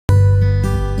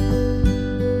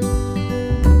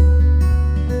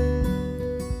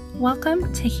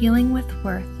Welcome to Healing with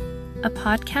Worth, a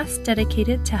podcast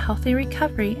dedicated to healthy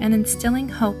recovery and instilling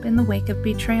hope in the wake of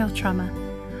betrayal trauma.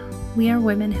 We are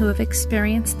women who have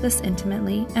experienced this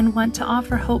intimately and want to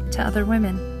offer hope to other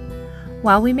women.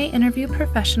 While we may interview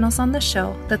professionals on the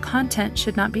show, the content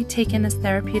should not be taken as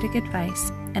therapeutic advice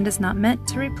and is not meant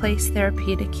to replace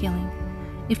therapeutic healing.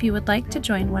 If you would like to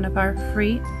join one of our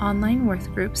free online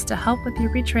Worth groups to help with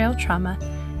your betrayal trauma,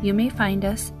 you may find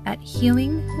us at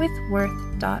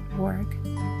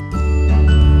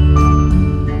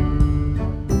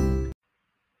healingwithworth.org.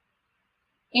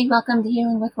 Hey, welcome to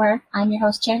Healing with Worth. I'm your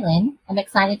host, Chair Lynn. I'm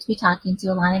excited to be talking to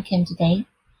Alana and Kim today.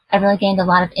 I really gained a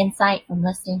lot of insight from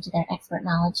listening to their expert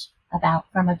knowledge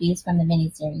from abuse from the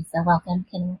mini-series. So welcome,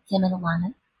 Kim and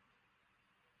Alana.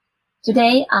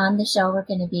 Today on the show, we're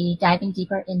going to be diving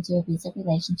deeper into abusive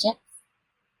relationships.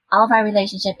 All of our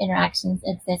relationship interactions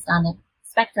exist on the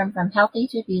spectrum from healthy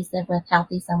to abusive, with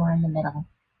healthy somewhere in the middle.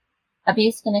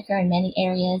 Abuse can occur in many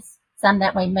areas. Some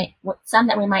that we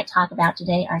might talk about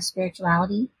today are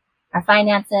spirituality, our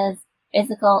finances,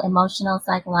 physical, emotional,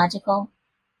 psychological.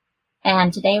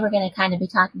 And today we're going to kind of be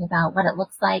talking about what it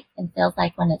looks like and feels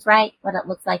like when it's right, what it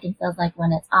looks like and feels like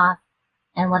when it's off,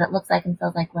 and what it looks like and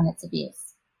feels like when it's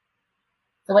abuse.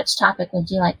 So which topic would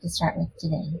you like to start with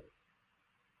today?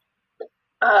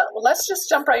 Well, let's just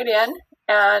jump right in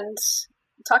and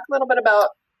talk a little bit about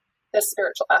the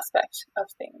spiritual aspect of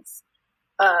things.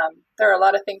 There are a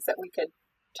lot of things that we could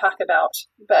talk about,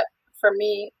 but for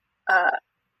me,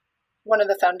 one of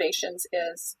the foundations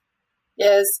is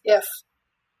if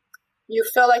you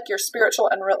feel like your spiritual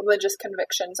and religious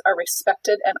convictions are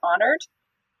respected and honored,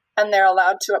 and they're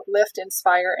allowed to uplift,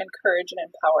 inspire, encourage, and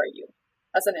empower you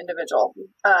as an individual.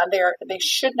 They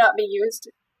should not be used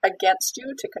against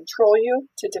you, to control you,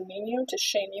 to demean you, to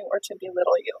shame you, or to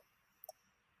belittle you.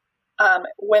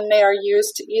 When they are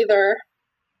used to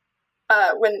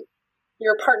when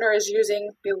your partner is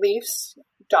using beliefs,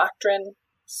 doctrine,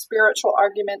 spiritual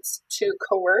arguments to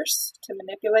coerce, to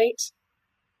manipulate,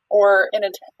 or in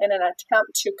an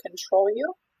attempt to control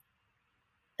you,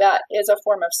 that is a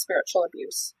form of spiritual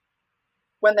abuse.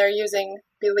 When they're using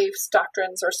beliefs,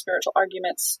 doctrines, or spiritual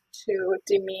arguments to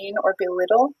demean or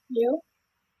belittle you,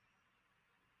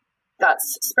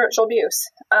 that's spiritual abuse.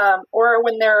 Or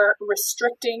when they're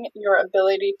restricting your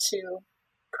ability to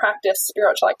practice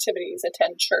spiritual activities,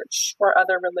 attend church or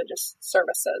other religious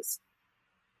services,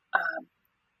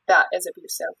 that is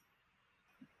abusive.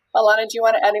 Alana, do you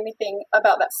want to add anything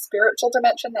about that spiritual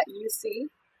dimension that you see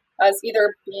as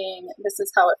either being, this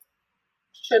is how it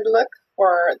should look,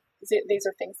 or these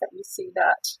are things that you see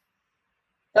that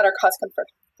are cause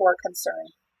for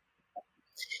concern?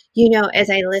 You know,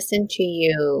 as I listen to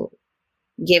you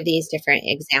give these different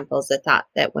examples, the thought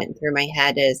that went through my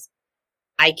head is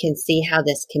I can see how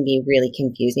this can be really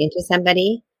confusing to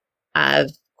somebody,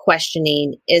 of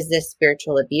questioning, is this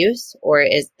spiritual abuse or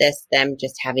is this them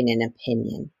just having an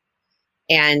opinion?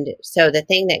 And so the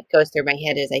thing that goes through my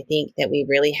head is I think that we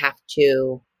really have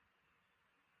to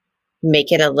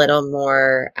make it a little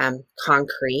more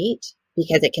concrete,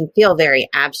 because it can feel very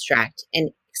abstract.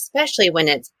 And especially when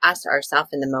it's us ourselves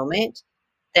in the moment,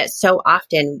 that so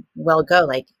often we'll go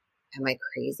like, am I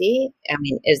crazy? I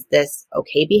mean, is this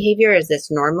okay behavior? Is this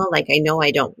normal? Like, I know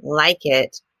I don't like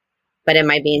it, but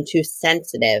am I being too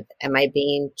sensitive? Am I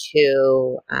being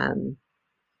too, am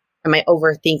I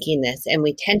overthinking this? And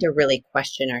we tend to really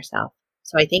question ourselves.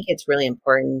 So I think it's really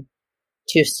important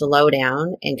to slow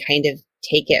down and kind of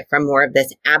take it from more of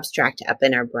this abstract up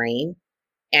in our brain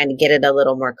and get it a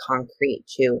little more concrete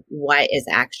to what is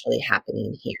actually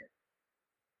happening here.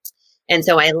 And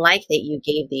so I like that you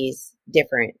gave these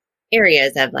different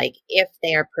areas of like, if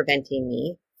they are preventing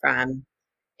me from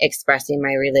expressing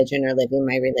my religion or living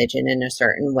my religion in a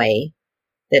certain way,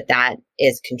 that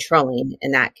is controlling,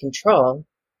 and that control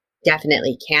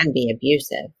definitely can be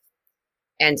abusive.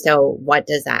 And so what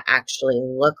does that actually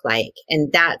look like?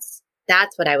 And that's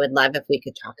what I would love if we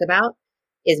could talk about,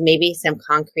 is maybe some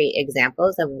concrete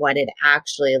examples of what it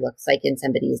actually looks like in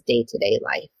somebody's day-to-day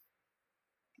life.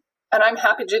 And I'm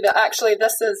happy to do that. Actually,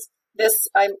 I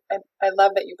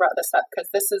love that you brought this up, because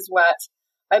this is what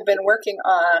I've been working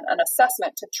on, an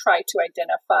assessment to try to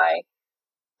identify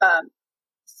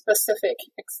specific,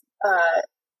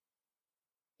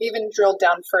 even drilled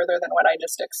down further than what I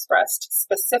just expressed,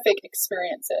 specific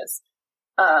experiences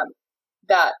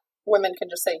that women can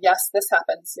just say, yes, this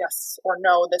happens, yes, or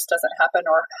no, this doesn't happen,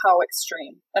 or how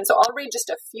extreme. And so I'll read just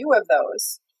a few of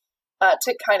those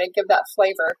to kind of give that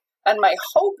flavor. And my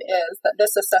hope is that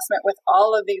this assessment, with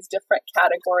all of these different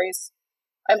categories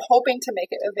I'm hoping to make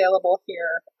it available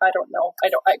here. I don't know.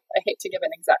 I hate to give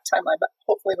an exact timeline, but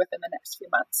hopefully within the next few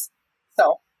months.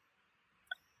 So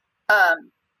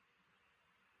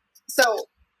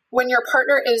when your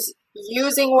partner is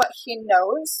using what he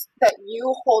knows that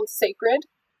you hold sacred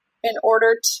in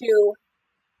order to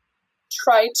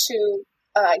try to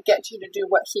get you to do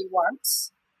what he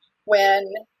wants, when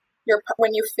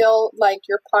you feel like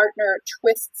your partner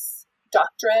twists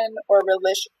doctrine or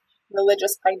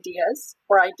religious ideas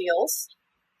or ideals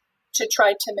to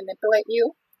try to manipulate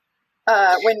you,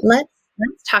 let's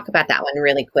talk about that one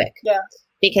really quick. Yeah.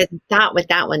 Because that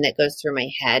one that goes through my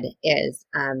head is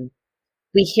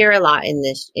we hear a lot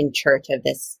in church of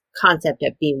this concept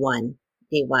of be one.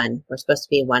 We're supposed to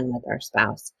be one with our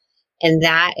spouse. And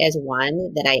that is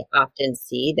one that I often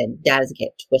see that does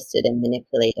get twisted and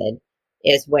manipulated,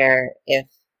 is where if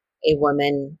a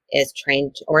woman is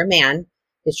trained, or a man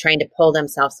is trying to pull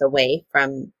themselves away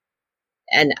from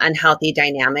an unhealthy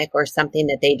dynamic or something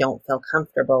that they don't feel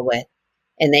comfortable with,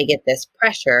 and they get this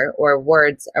pressure or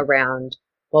words around,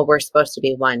 well, we're supposed to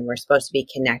be one, we're supposed to be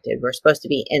connected, we're supposed to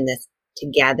be in this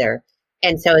together.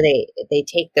 And so they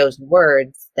take those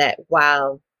words that,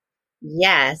 while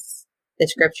yes, the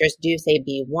scriptures do say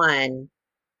be one,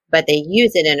 but they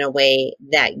use it in a way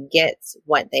that gets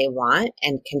what they want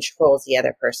and controls the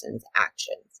other person's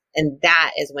actions. And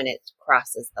that is when it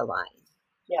crosses the line.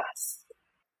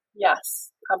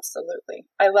 Yes, absolutely.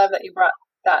 I love that you brought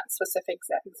that specific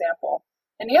example.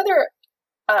 And the other,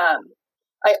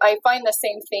 I find the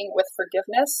same thing with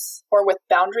forgiveness or with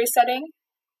boundary setting.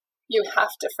 You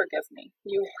have to forgive me.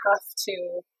 You have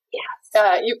to. Yes.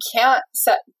 You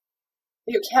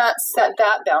can't set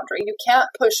that boundary. You can't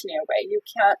push me away. You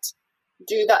can't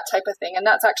do that type of thing. And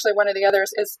that's actually one of the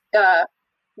others is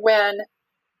when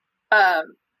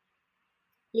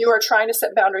you are trying to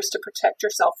set boundaries to protect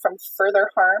yourself from further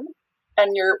harm,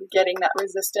 and you're getting that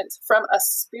resistance from a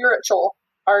spiritual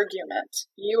argument.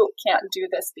 You can't do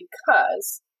this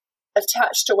because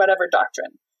attached to whatever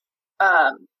doctrine.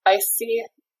 I see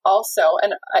also,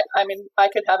 and I mean, we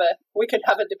could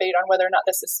have a debate on whether or not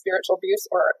this is spiritual abuse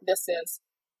or this is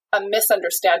a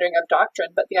misunderstanding of doctrine,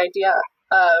 but the idea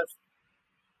of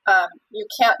you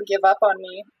can't give up on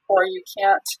me, or you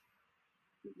can't,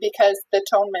 because the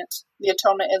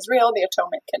atonement is real, the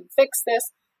atonement can fix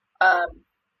this.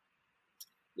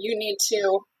 You need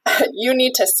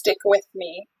to stick with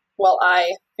me while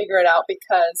I figure it out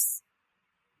because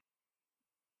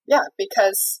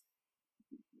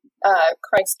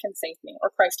Christ can save me, or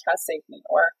Christ has saved me,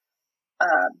 or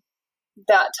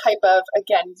that type of,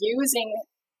 again, using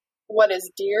what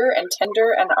is dear and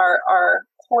tender and our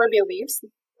core beliefs,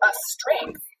 a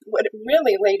strength. What it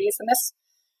really, ladies, and this,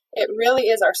 it really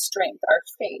is our strength, our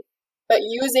faith, but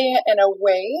using it in a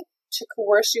way to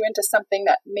coerce you into something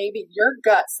that maybe your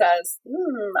gut says,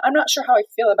 I'm not sure how I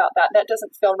feel about that. That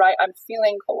doesn't feel right. I'm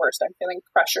feeling coerced. I'm feeling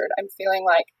pressured. I'm feeling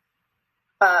like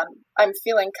I'm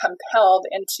feeling compelled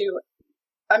into,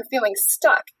 I'm feeling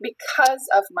stuck because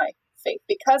of my faith,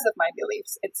 because of my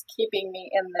beliefs. It's keeping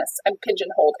me in this. I'm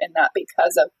pigeonholed in that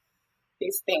because of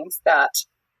these things that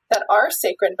are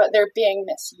sacred, but they're being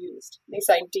misused. These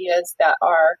ideas that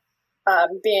are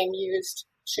being used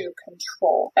to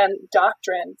control. And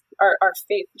doctrine, our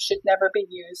faith should never be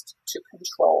used to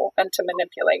control and to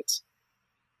manipulate.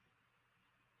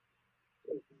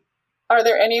 Are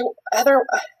there any other,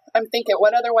 I'm thinking,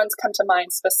 what other ones come to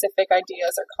mind, specific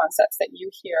ideas or concepts that you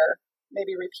hear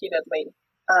maybe repeatedly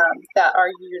that are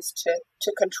used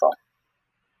to control?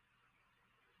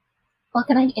 Well,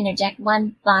 can I interject?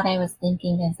 One thought I was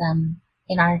thinking is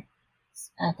in our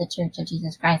the Church of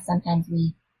Jesus Christ, sometimes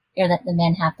we hear that the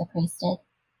men have the priesthood.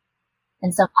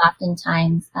 And so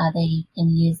oftentimes they can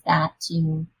use that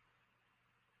to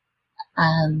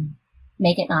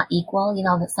make it not equal,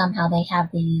 that somehow they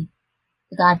have the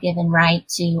God-given right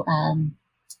to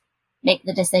make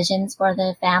the decisions for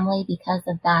the family because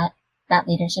of that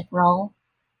leadership role.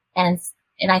 And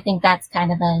I think that's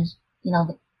kind of a,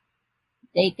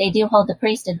 they do hold the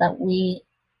priesthood, but we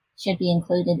should be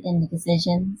included in the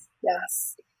decisions.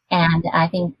 Yes. And I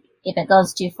think if it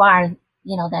goes too far,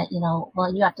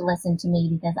 well, you have to listen to me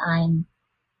because I'm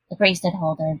the priesthood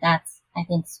holder. That's, I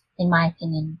think, in my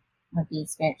opinion, would be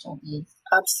spiritual abuse.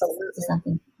 Absolutely.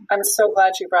 Something. I'm so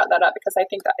glad you brought that up because I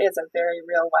think that is a very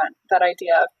real one. That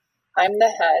idea of I'm the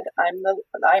head,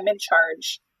 I'm in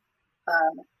charge,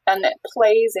 and it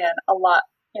plays in a lot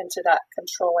into that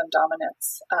control and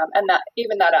dominance, and that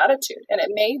even that attitude. And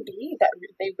it may be that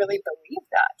they really believe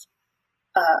that,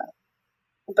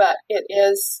 but it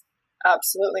is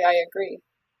absolutely. I agree,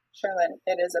 Sherlyn.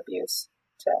 It is abuse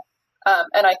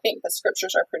and I think the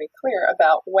scriptures are pretty clear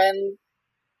about when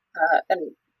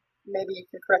and maybe you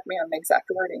can correct me on the exact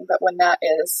wording, but when that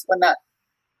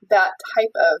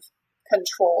type of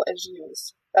control is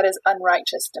used, that is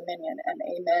unrighteous dominion, and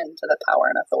amen to the power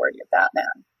and authority of that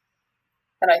man.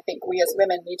 And I think we as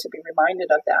women need to be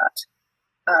reminded of that.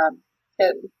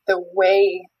 The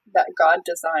way that God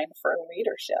designed for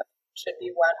leadership should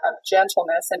be one of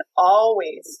gentleness and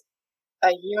always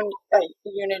a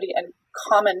unity and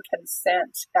common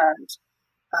consent and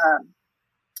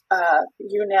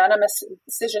unanimous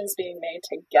decisions being made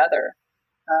together,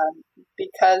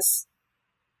 because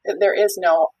there is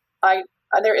no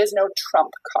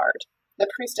trump card. The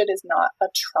priesthood is not a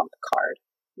trump card.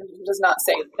 It does not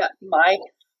say that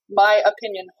my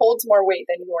opinion holds more weight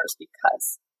than yours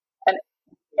because. And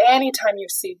anytime you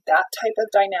see that type of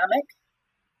dynamic,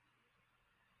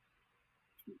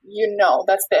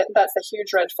 that's the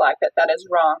huge red flag that is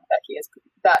wrong.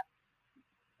 That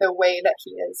the way that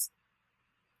he is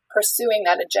pursuing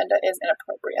that agenda is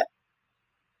inappropriate.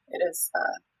 It is.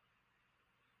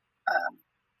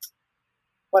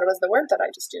 What was the word that I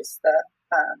just used?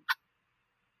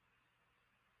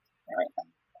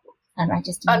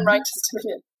 Unrighteous dominion. Unrighteous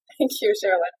dominion. Thank you,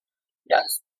 Sherilyn.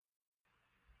 Yes.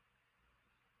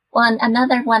 Well,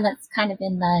 another one that's kind of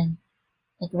in the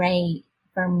gray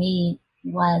for me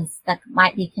that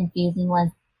might be confusing was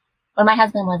when my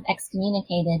husband was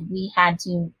excommunicated, we had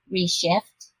to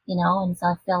reshift, and so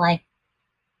I feel like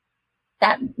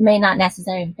that may not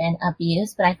necessarily have been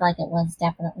abuse, but I feel like it was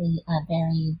definitely a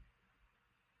very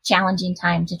challenging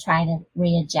time to try to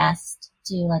readjust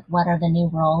to like what are the new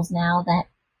roles now that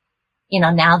he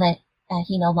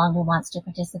no longer wants to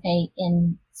participate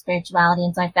in spirituality.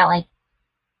 And so I felt like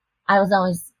I was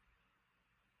always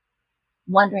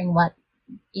wondering what,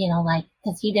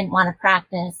 because he didn't want to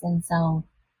practice. And so,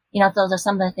 those are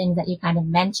some of the things that you kind of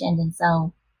mentioned. And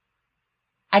so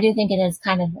I do think it is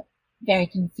kind of very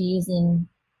confusing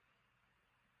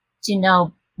to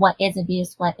know what is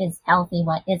abuse, what is healthy,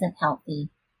 what isn't healthy.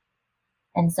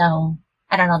 And so,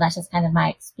 I don't know, that's just kind of my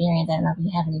experience. I don't know if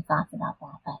you have any thoughts about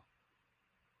that. But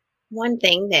one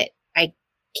thing that I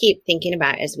keep thinking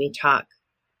about as we talk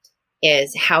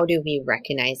is how do we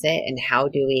recognize it and how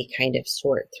do we kind of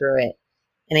sort through it?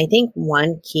 And I think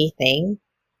one key thing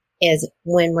is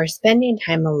when we're spending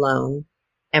time alone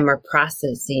and we're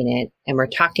processing it and we're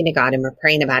talking to God and we're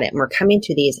praying about it and we're coming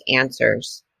to these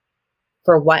answers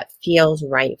for what feels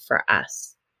right for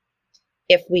us.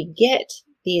 If we get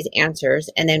these answers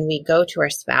and then we go to our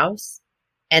spouse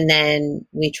and then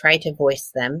we try to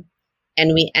voice them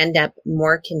and we end up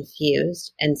more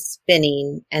confused and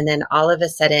spinning and then all of a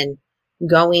sudden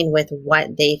going with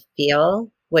what they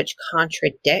feel, which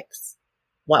contradicts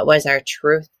what was our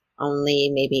truth only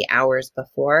maybe hours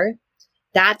before,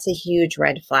 that's a huge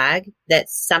red flag that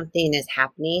something is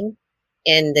happening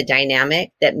in the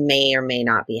dynamic that may or may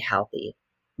not be healthy.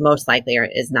 Most likely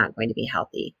is not going to be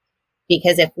healthy.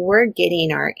 Because if we're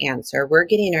getting our answer, we're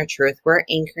getting our truth, we're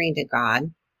anchoring to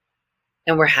God,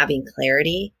 and we're having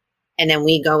clarity, and then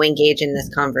we go engage in this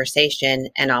conversation,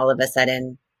 and all of a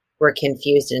sudden we're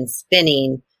confused and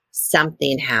spinning,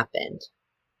 something happened.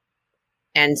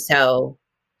 And so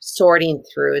sorting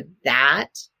through that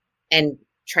and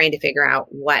trying to figure out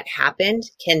what happened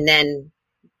can then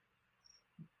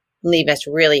leave us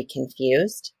really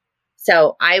confused.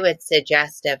 So I would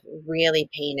suggest of really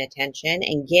paying attention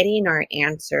and getting our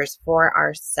answers for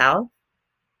ourselves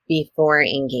before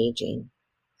engaging,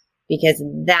 because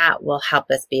that will help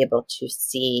us be able to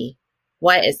see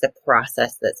what is the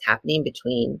process that's happening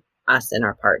between us and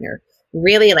our partner.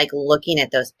 Really like looking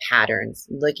at those patterns,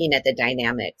 looking at the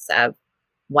dynamics of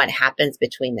what happens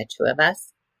between the two of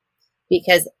us.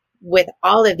 Because with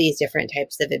all of these different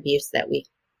types of abuse that we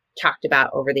talked about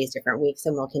over these different weeks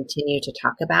and we'll continue to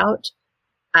talk about,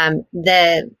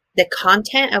 the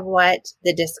content of what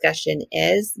the discussion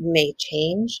is may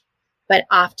change, but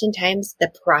oftentimes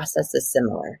the process is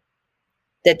similar.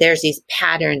 That there's these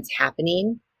patterns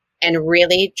happening, and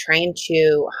really trying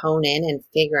to hone in and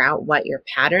figure out what your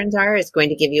patterns are is going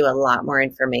to give you a lot more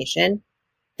information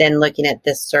than looking at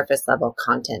this surface level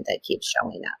content that keeps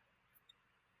showing up.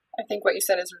 I think what you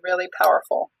said is really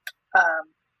powerful.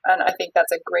 And I think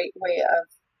that's a great way of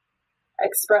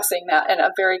expressing that, and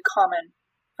a very common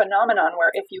phenomenon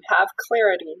where if you have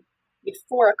clarity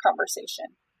before a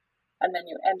conversation and then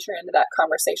you enter into that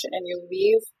conversation and you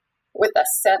leave with a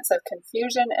sense of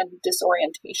confusion and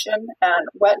disorientation and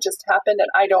what just happened and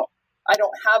I don't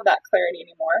have that clarity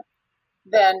anymore,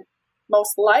 then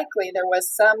most likely there was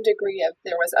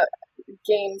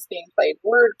games being played,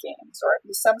 word games, or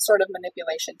some sort of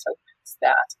manipulation to use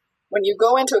that. When you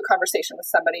go into a conversation with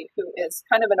somebody who is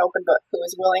kind of an open book, who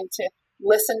is willing to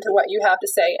listen to what you have to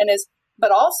say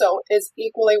but also is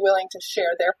equally willing to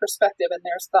share their perspective and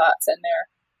their thoughts and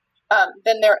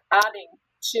then they're adding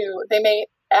to, they may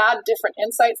add different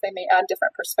insights, they may add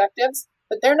different perspectives,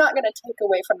 but they're not going to take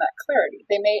away from that clarity.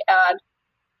 They may add,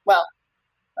 well,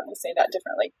 let me say that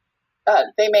differently.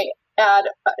 They may add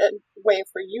a way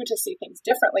for you to see things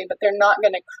differently, but they're not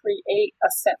going to create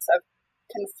a sense of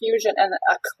confusion and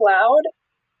a cloud.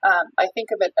 I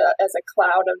think of it as a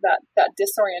cloud of that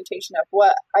disorientation of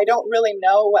what, I don't really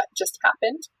know what just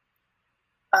happened.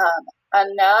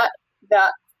 And that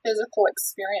physical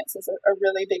experience is a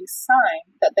really big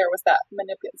sign that there was that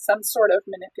some sort of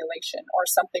manipulation or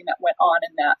something that went on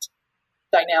in that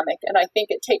dynamic. And I think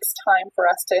it takes time for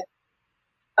us to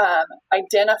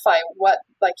identify what,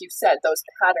 like you said, those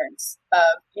patterns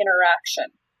of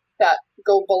interaction that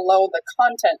go below the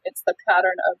content. It's the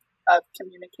pattern of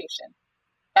communication.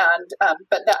 And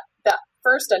but that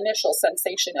first initial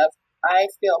sensation of, I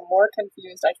feel more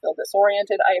confused, I feel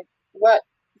disoriented, what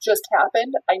just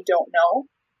happened, I don't know.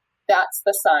 That's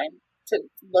the sign to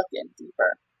look in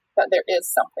deeper, that there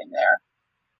is something there.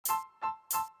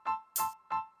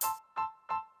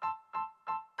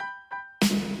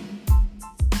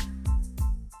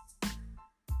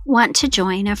 Want to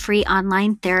join a free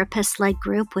online therapist-led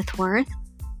group with Worth?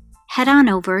 Head on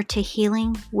over to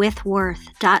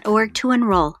healingwithworth.org to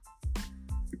enroll.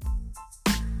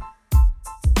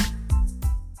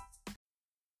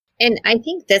 And I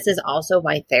think this is also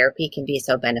why therapy can be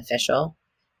so beneficial,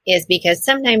 is because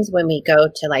sometimes when we go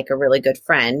to like a really good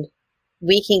friend,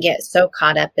 we can get so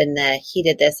caught up in the he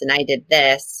did this and I did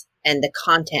this and the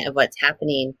content of what's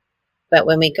happening. But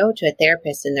when we go to a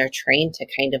therapist and they're trained to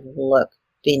kind of look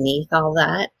beneath all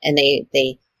that, and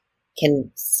they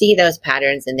can see those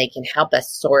patterns and they can help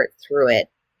us sort through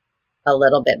it a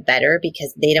little bit better,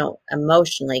 because they don't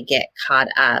emotionally get caught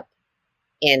up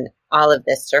in all of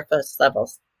this surface level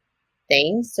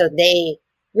things. So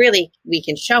we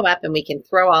can show up and we can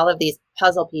throw all of these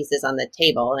puzzle pieces on the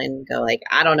table and go like,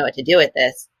 I don't know what to do with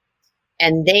this.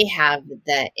 And they have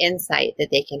the insight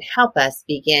that they can help us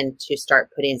begin to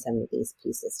start putting some of these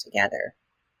pieces together.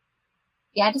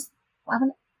 Yeah,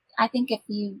 I think if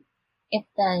you're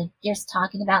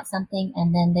talking about something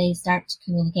and then they start to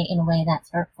communicate in a way that's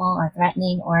hurtful or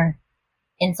threatening or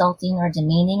insulting or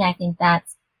demeaning, I think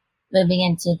that's moving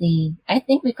into I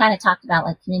think we've kind of talked about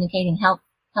like communicating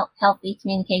healthy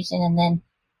communication, and then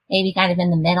maybe kind of in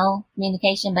the middle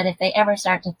communication. But if they ever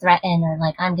start to threaten or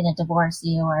like, I'm going to divorce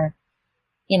you, or,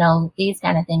 these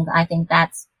kind of things, I think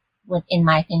that's what, in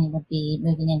my opinion, would be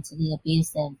moving into the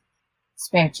abusive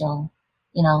spiritual,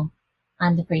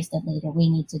 I'm the priesthood leader, we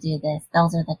need to do this.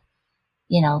 Those are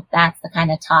that's the kind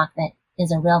of talk that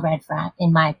is a real red flag,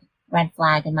 in my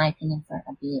opinion, for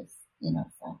abuse,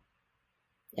 so.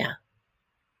 Yeah.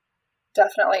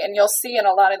 Definitely. And you'll see in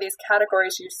a lot of these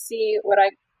categories, you see what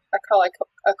I call a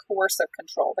coercive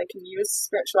control. They can use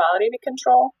spirituality to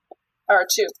control or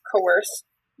to coerce.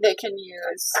 They can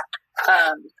use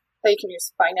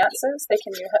finances. They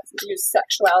can use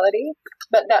sexuality.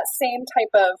 But that same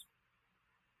type of,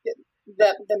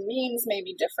 the means may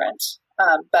be different,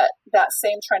 but that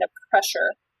same trying to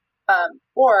pressure,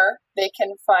 or they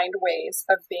can find ways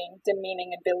of being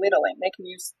demeaning and belittling. They can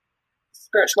use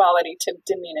spirituality to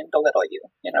demean and belittle you.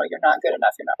 You're not good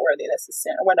enough, you're not worthy, this is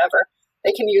sin, or whatever.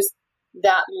 They can use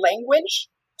that language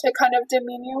to kind of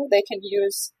demean you. They can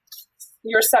use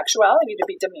your sexuality to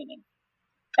be demeaning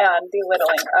and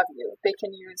belittling of you. They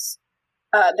can use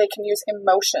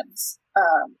emotions,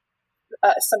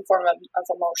 some form of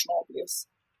emotional abuse.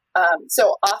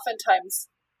 So oftentimes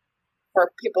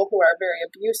for people who are very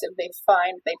abusive, they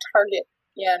target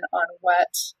in on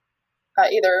what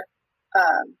either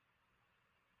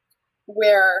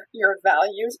where your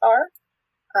values are.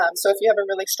 So if you have a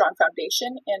really strong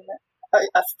foundation in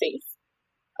a faith,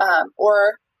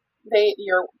 or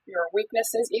your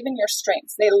weaknesses, even your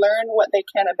strengths, they learn what they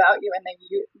can about you, and they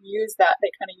use that.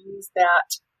 They kind of use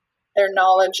that, their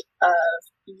knowledge of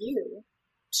you,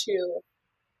 to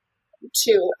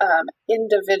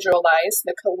individualize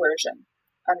the coercion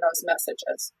on those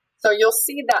messages. So you'll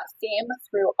see that theme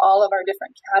through all of our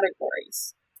different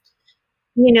categories.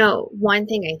 One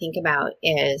thing I think about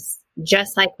is,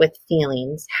 just like with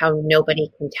feelings, how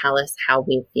nobody can tell us how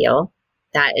we feel.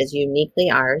 That is uniquely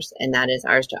ours, and that is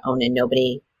ours to own, and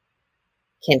nobody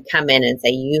can come in and say,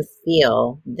 you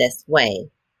feel this way.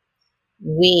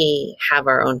 We have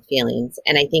our own feelings.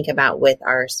 And I think about with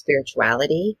our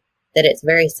spirituality, that it's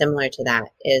very similar to that,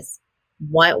 is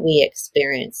what we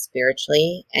experience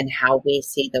spiritually and how we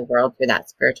see the world through that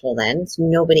spiritual lens.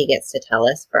 Nobody gets to tell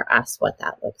us for us what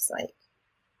that looks like.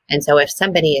 And so if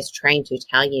somebody is trying to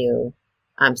tell you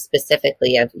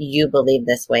specifically of you believe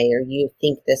this way, or you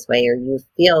think this way, or you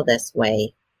feel this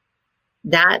way,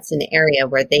 that's an area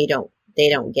where they don't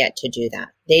get to do that.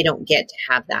 They don't get to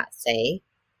have that say.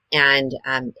 And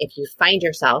if you find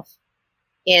yourself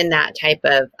in that type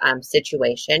of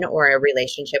situation or a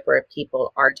relationship where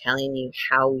people are telling you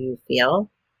how you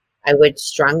feel, I would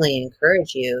strongly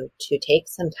encourage you to take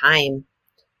some time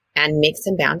and make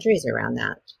some boundaries around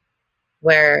that.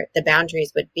 Where the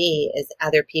boundaries would be is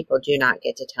other people do not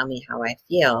get to tell me how I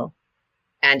feel.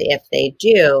 And if they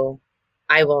do,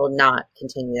 I will not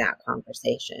continue that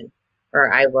conversation,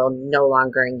 or I will no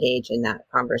longer engage in that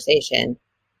conversation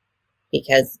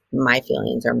because my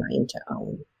feelings are mine to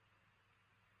own.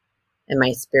 And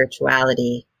my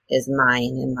spirituality is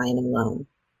mine and mine alone.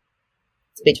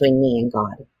 It's between me and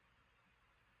God.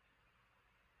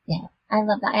 Yeah, I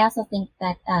love that. I also think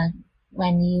that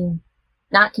when you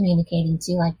not communicating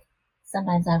too, like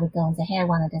sometimes I would go and say, hey, I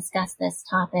want to discuss this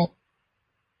topic.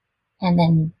 And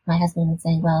then my husband would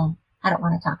say, well, I don't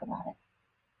want to talk about it.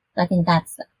 So I think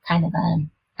that's kind of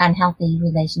an unhealthy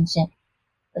relationship.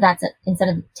 But that's it. Instead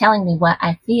of telling me what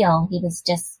I feel, he was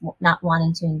just not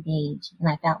wanting to engage. And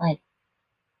I felt like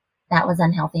that was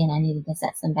unhealthy and I needed to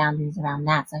set some boundaries around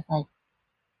that. So I feel like,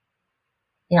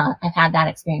 you know, I've had that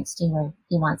experience too where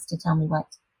he wants to tell me what,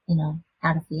 you know,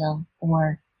 how to feel,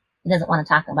 or he doesn't want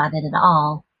to talk about it at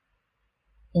all.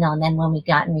 You know, and then when we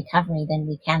got in recovery, then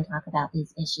we can talk about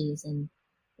these issues and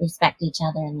respect each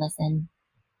other and listen.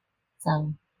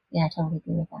 So, yeah, I totally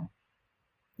agree with that.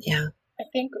 Yeah. I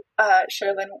think,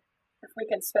 Sherilyn, if we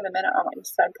can spend a minute on what you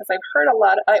said, because I've heard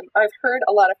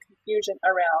a lot of confusion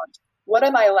around what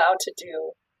am I allowed to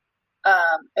do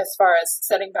as far as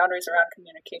setting boundaries around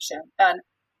communication. And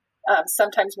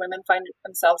sometimes women find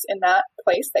themselves in that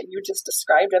place that you just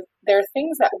described. Of there are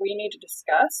things that we need to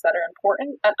discuss that are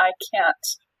important, and I can't.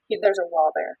 There's a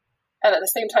wall there. And at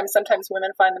the same time, sometimes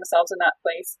women find themselves in that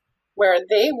place where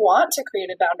they want to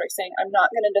create a boundary, saying, "I'm not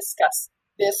going to discuss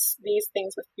these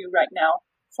things with you right now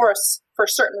for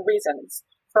certain reasons,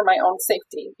 for my own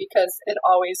safety, because it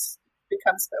always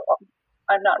becomes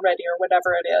I'm not ready," or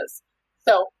whatever it is.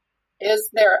 So, is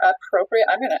there appropriate?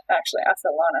 I'm going to actually ask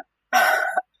Alana.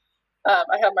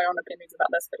 I have my own opinions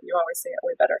about this, but you always say it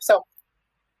way better. So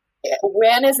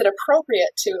when is it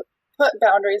appropriate to put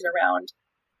boundaries around,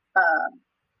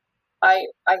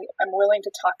 I'm willing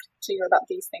to talk to you about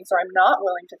these things, or I'm not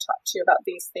willing to talk to you about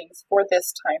these things for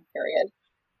this time period?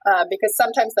 Because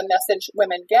sometimes the message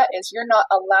women get is you're not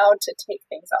allowed to take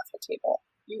things off the table.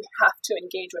 You have to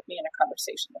engage with me in a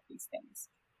conversation with these things,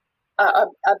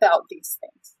 about these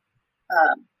things.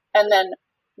 And then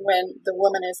when the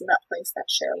woman is in that place that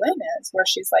Sherilyn is, where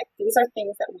she's like, these are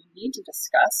things that we need to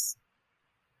discuss,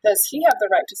 does he have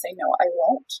the right to say, no, I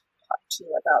won't talk to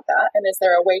you about that? And is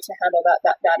there a way to handle that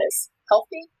is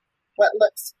healthy? How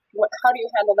do you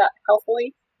handle that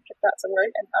healthily, if that's a word,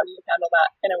 and how do you handle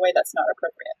that in a way that's not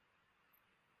appropriate?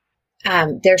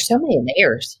 There's so many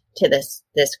layers to this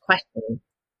question.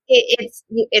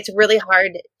 It's really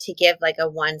hard to give like a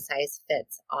one size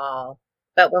fits all.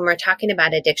 But when we're talking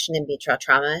about addiction and betrayal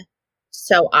trauma,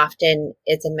 so often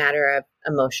it's a matter of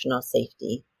emotional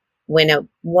safety. When a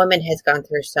woman has gone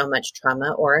through so much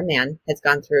trauma, or a man has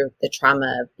gone through the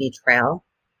trauma of betrayal,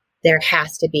 there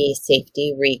has to be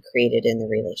safety recreated in the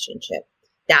relationship.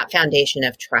 That foundation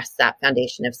of trust, that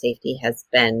foundation of safety has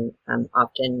been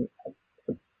often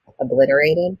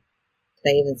obliterated. Did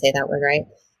I even say that word right?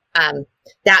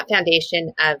 That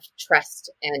foundation of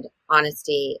trust and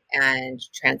honesty and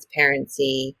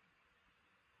transparency,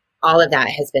 all of that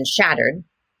has been shattered.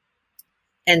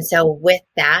 And so with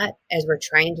that, as we're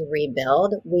trying to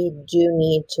rebuild, we do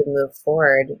need to move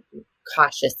forward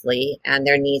cautiously, and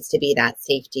there needs to be that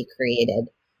safety created.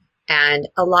 And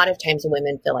a lot of times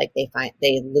women feel like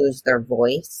they lose their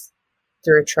voice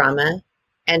through trauma.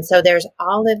 And so there's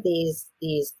all of these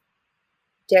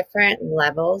different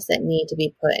levels that need to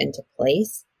be put into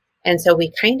place. And so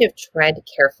we kind of tread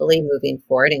carefully moving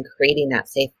forward and creating that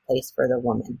safe place for the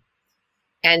woman.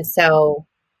 And so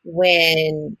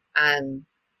when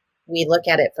we look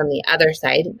at it from the other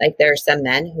side, like there are some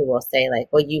men who will say like,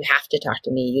 well, you have to talk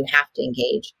to me, you have to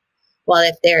engage. Well,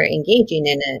 if they're engaging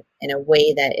in a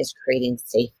way that is creating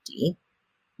safety,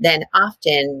 then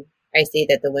often I see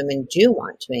that the women do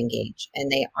want to engage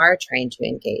and they are trying to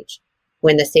engage.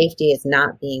 When the safety is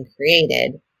not being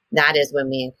created, that is when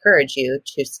we encourage you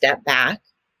to step back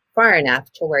far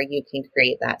enough to where you can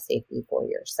create that safety for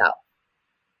yourself.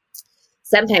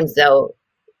 Sometimes, though,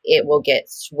 it will get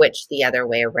switched the other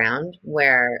way around,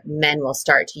 where men will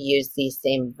start to use the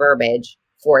same verbiage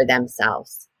for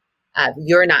themselves.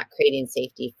 You're not creating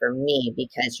safety for me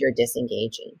because you're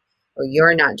disengaging. or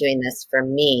you're not doing this for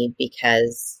me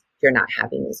because you're not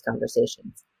having these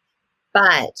conversations.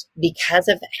 But because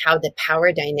of how the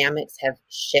power dynamics have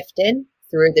shifted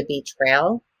through the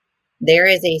betrayal, there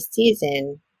is a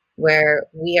season where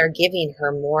we are giving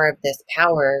her more of this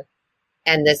power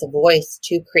and this voice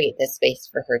to create this space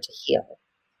for her to heal.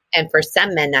 And for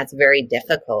some men, that's very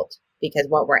difficult, because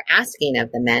what we're asking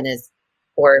of the men is,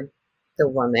 or the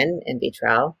woman in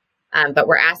betrayal, but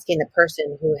we're asking the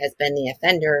person who has been the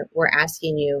offender, we're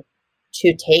asking you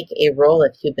to take a role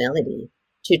of humility,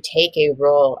 to take a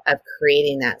role of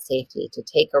creating that safety, to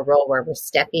take a role where we're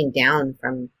stepping down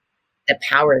from the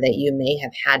power that you may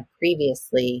have had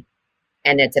previously,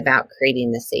 and it's about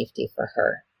creating the safety for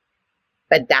her.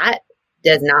 But that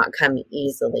does not come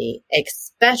easily,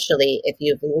 especially if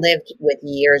you've lived with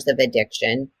years of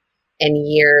addiction and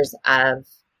years of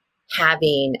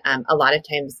having, a lot of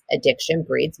times addiction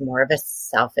breeds more of a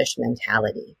selfish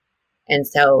mentality. And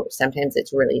so sometimes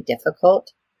it's really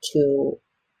difficult to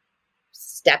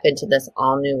step into this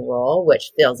all new role,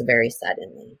 which feels very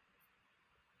suddenly.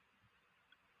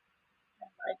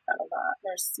 I like that a lot.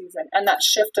 There's season and that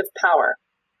shift of power.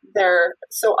 They're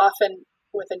so often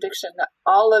with addiction that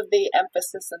all of the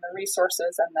emphasis and the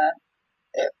resources and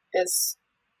it is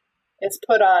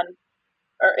put on,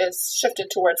 or is shifted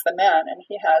towards the man, and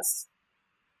he has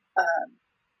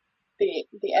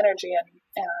the energy and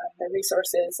the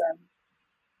resources and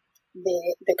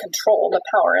the control, the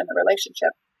power in the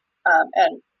relationship,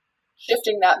 and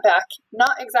shifting that back,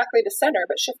 not exactly to center,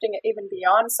 but shifting it even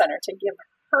beyond center to give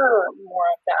her more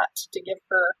of that, to give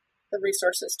her the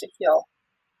resources to heal,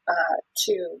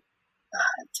 to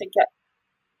get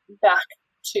back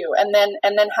to, and then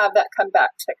have that come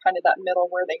back to kind of that middle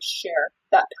where they share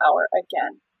that power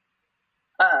again.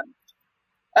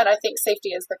 And I think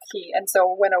safety is the key. And so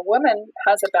when a woman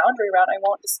has a boundary around, I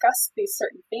won't discuss these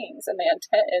certain things, and the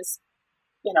intent is,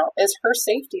 is her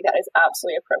safety, that is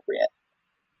absolutely appropriate,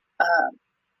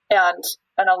 and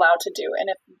allowed to do. And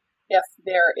if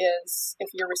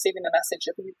you're receiving the message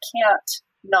of you can't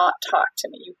not talk to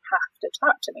me, you have to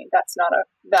talk to me, that's not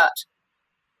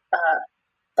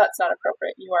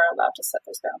appropriate. You are allowed to set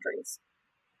those boundaries.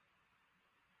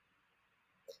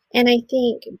 And I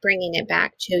think bringing it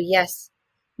back to, yes,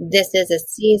 this is a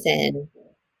season,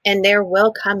 and there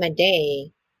will come a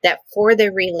day that for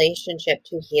the relationship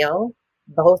to heal,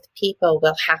 both people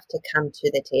will have to come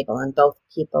to the table, and both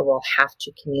people will have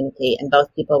to communicate, and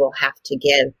both people will have to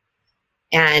give.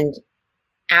 And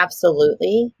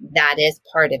absolutely, that is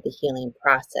part of the healing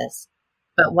process.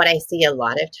 But what I see a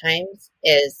lot of times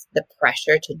is the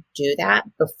pressure to do that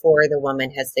before the woman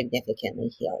has significantly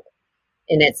healed.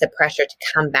 And it's the pressure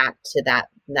to come back to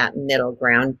that middle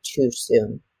ground too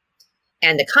soon.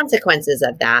 And the consequences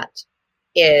of that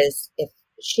is if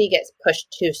she gets pushed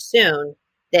too soon,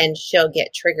 then she'll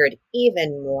get triggered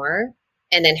even more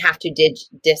and then have to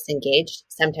disengage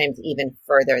sometimes even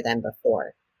further than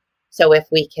before. So if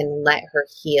we can let her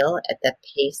heal at the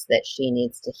pace that she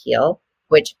needs to heal,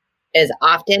 which is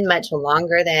often much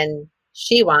longer than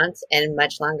she wants and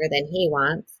much longer than he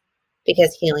wants,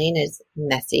 because healing is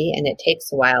messy and it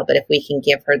takes a while. But if we can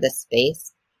give her the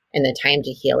space and the time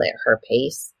to heal at her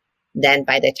pace, then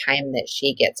by the time that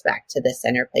she gets back to the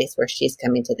center place where she's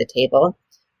coming to the table,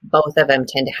 both of them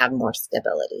tend to have more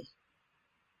stability.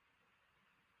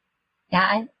 Yeah,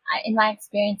 I in my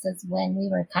experiences, when we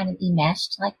were kind of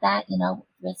enmeshed like that,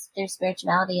 through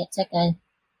spirituality, it took a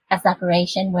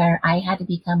separation where I had to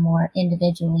become more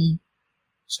individually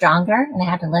stronger, and I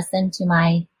had to listen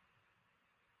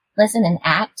and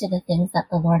act to the things that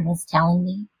the Lord was telling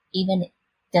me, even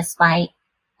despite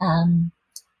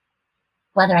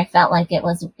whether I felt like it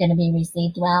was going to be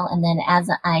received well. And then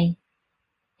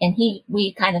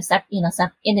we kind of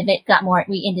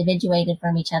we individuated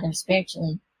from each other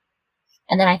spiritually.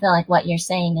 And then I feel like what you're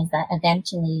saying is that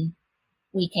eventually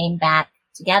we came back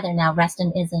together. Now,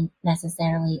 Reston isn't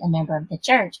necessarily a member of the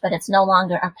church, but it's no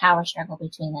longer a power struggle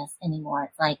between us anymore.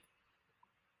 It's like,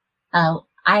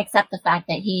 I accept the fact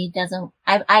that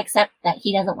I accept that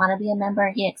he doesn't want to be a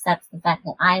member. He accepts the fact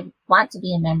that I want to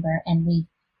be a member. And we've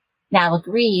now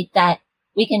agreed that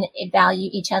we can value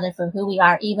each other for who we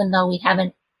are, even though we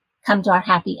haven't come to our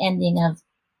happy ending of,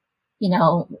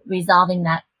 resolving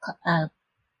that,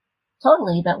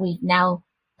 totally. But we've now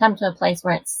come to a place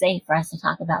where it's safe for us to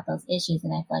talk about those issues.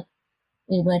 And I feel like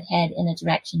we would head in a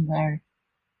direction where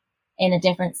in a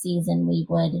different season, we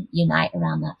would unite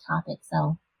around that topic.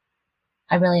 So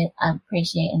I really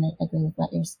appreciate and agree with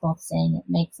what you're both saying. It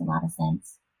makes a lot of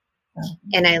sense. So.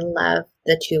 And I love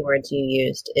the two words you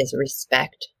used is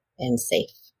respect and safe.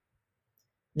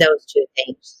 Those two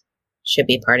things. should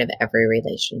be part of every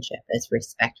relationship, is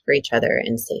respect for each other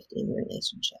and safety in the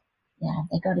relationship. Yeah,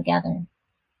 they go together.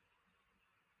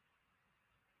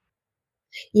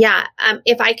 Yeah.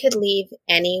 If I could leave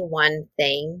any one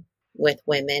thing with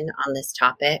women on this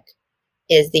topic,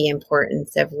 is the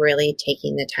importance of really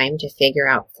taking the time to figure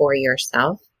out for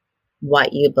yourself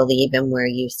what you believe and where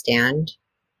you stand,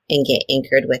 and get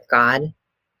anchored with God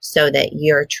so that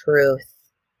your truth,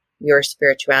 your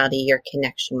spirituality, your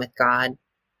connection with God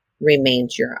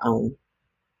remains your own.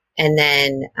 And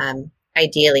then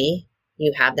ideally,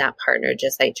 you have that partner,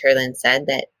 just like Cherlynn said,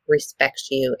 that respects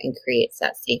you and creates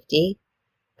that safety.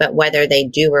 But whether they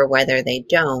do or whether they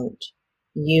don't,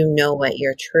 you know what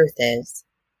your truth is,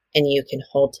 and you can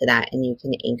hold to that and you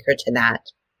can anchor to that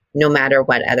no matter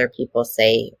what other people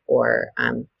say or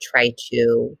try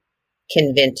to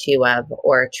convince you of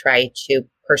or try to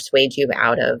persuade you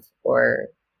out of or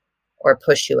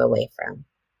push you away from.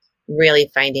 Really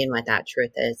finding what that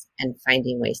truth is and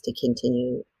finding ways to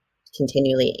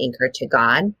continually anchor to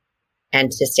God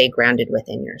and to stay grounded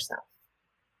within yourself.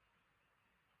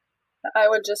 I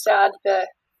would just add that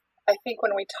I think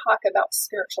when we talk about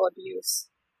spiritual abuse,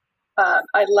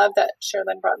 I love that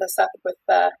Cherlynn brought this up with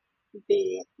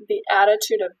the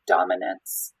attitude of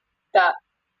dominance that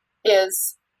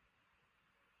is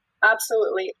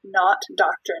absolutely not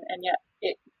doctrine, and yet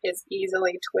it is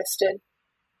easily twisted.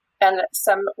 And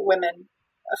some women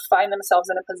find themselves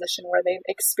in a position where they've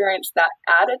experienced that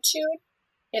attitude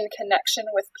in connection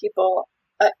with people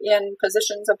in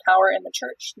positions of power in the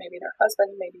church, maybe their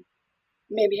husband, maybe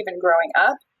even growing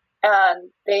up. And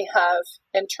they have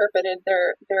interpreted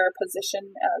their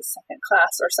position as second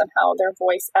class, or somehow their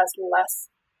voice as less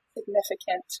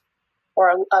significant or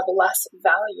of less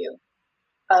value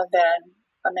than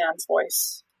a man's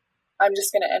voice. I'm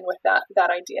just going to end with that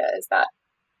idea is that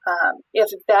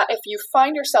if you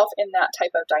find yourself in that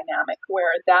type of dynamic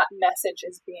where that message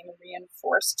is being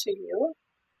reinforced to you,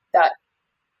 that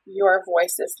your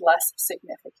voice is less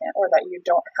significant or that you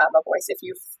don't have a voice, if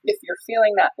you're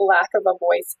feeling that lack of a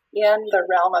voice in the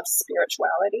realm of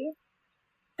spirituality,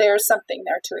 there's something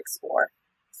there to explore,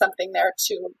 something there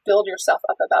to build yourself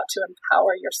up about, to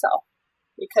empower yourself,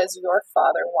 because your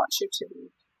Father wants you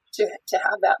to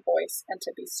have that voice and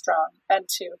to be strong and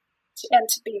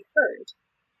to be heard.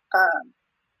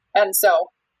 And so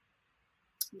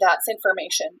that's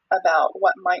information about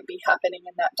what might be happening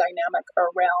in that dynamic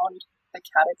around the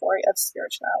category of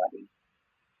spirituality.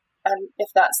 And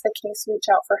if that's the case, reach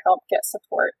out for help, get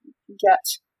support, get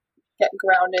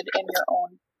grounded in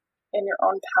your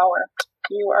own power.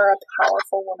 You are a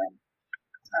powerful woman,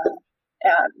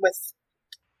 and with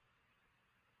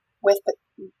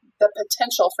the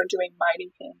potential for doing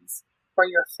mighty things for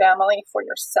your family, for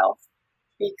yourself,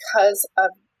 because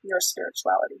of your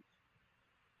spirituality.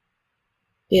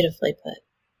 Beautifully put.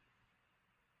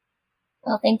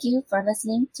 Well, thank you for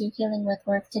listening to Healing with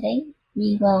Worth today.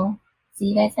 We will see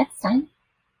you guys next time.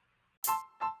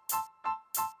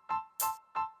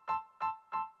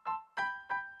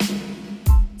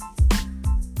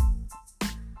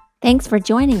 Thanks for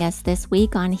joining us this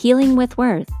week on Healing with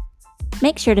Worth.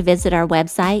 Make sure to visit our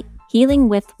website,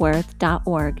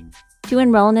 healingwithworth.org, to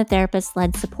enroll in a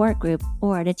therapist-led support group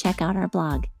or to check out our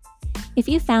blog. If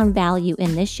you found value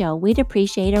in this show, we'd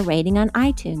appreciate a rating on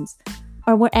iTunes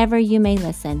or wherever you may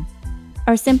listen,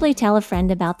 or simply tell a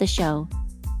friend about the show.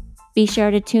 Be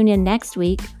sure to tune in next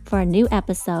week for a new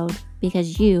episode,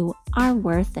 because you are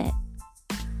worth it.